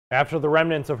After the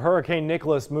remnants of Hurricane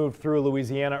Nicholas moved through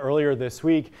Louisiana earlier this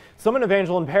week, some in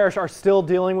Evangeline Parish are still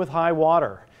dealing with high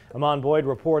water. Amon Boyd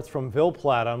reports from Ville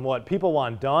Platte on what people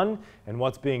want done and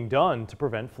what's being done to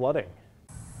prevent flooding.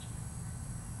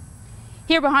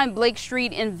 Here behind Blake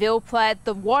Street in Ville Platte,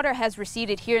 the water has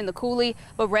receded here in the coulee,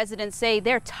 but residents say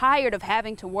they're tired of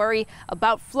having to worry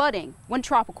about flooding when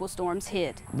tropical storms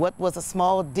hit. What was a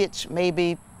small ditch,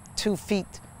 maybe 2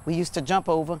 feet, we used to jump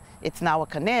over, it's now a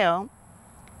canal.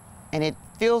 And it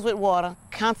fills with water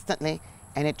constantly,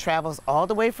 and it travels all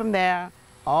the way from there,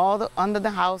 under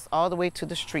the house, all the way to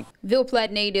the street. Ville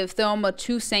Platte native Thelma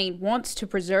Toussaint wants to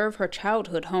preserve her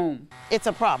childhood home. It's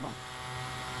a problem.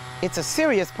 It's a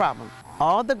serious problem.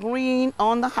 All the green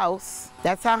on the house,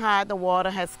 that's how high the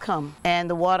water has come. And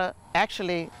the water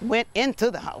actually went into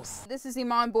the house. This is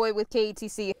Amon Boyd with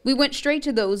KATC. We went straight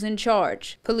to those in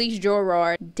charge. Police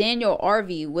juror Daniel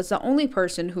Arvey was the only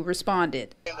person who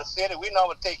responded. In the city, we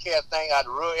normally take care of things out of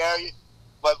the rural area,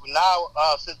 but now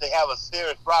since they have a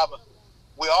serious problem,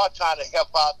 we are trying to help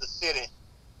out the city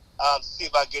to see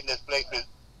about getting this place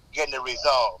getting it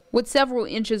resolved. With several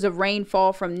inches of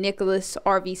rainfall from Nicholas,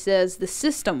 Arvey says the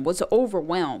system was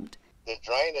overwhelmed. The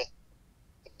drainage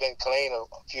has been cleaned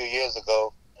a few years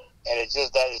ago, and it's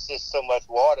just so much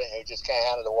water, and we just can't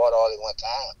handle the water all at one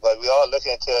time. But we are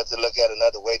looking to look at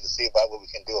another way to see about what we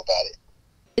can do about it.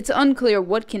 It's unclear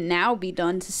what can now be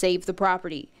done to save the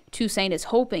property. Toussaint is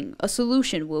hoping a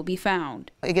solution will be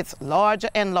found. It gets larger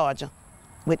and larger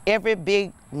with every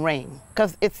big rain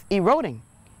because it's eroding,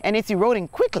 and it's eroding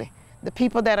quickly. The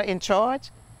people that are in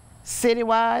charge,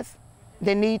 city-wise,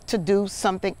 they need to do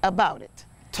something about it.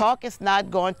 Talk is not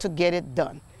going to get it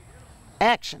done.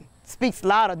 Action speaks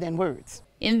louder than words.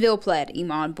 In Ville Platte,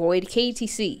 Amon Boyd,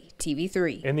 KATC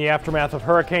TV3. In the aftermath of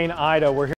Hurricane Ida, we're